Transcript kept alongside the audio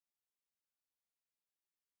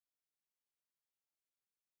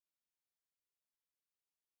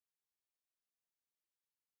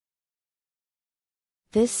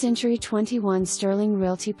This Century 21 Sterling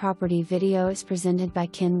Realty property video is presented by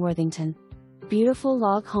Ken Worthington. Beautiful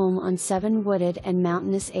log home on 7 wooded and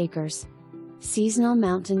mountainous acres. Seasonal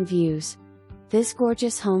mountain views. This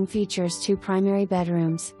gorgeous home features 2 primary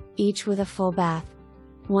bedrooms, each with a full bath.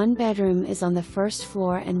 One bedroom is on the first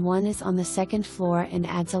floor and one is on the second floor and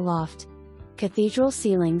adds a loft. Cathedral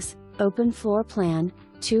ceilings, open floor plan,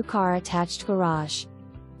 2-car attached garage.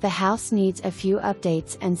 The house needs a few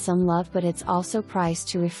updates and some love, but it's also priced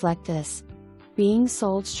to reflect this. Being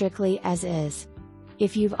sold strictly as is.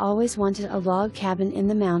 If you've always wanted a log cabin in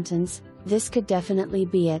the mountains, this could definitely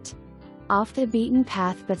be it. Off the beaten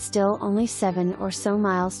path but still only 7 or so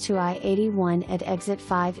miles to I-81 at exit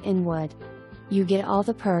 5 Inwood. You get all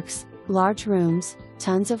the perks, large rooms,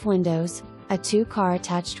 tons of windows, a 2-car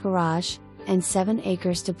attached garage, and 7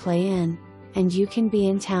 acres to play in, and you can be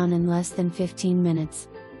in town in less than 15 minutes.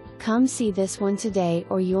 Come see this one today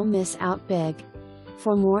or you'll miss out big.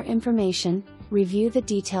 For more information, review the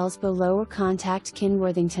details below or contact Ken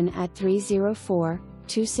Worthington at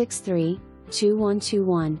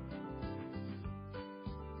 304-263-2121.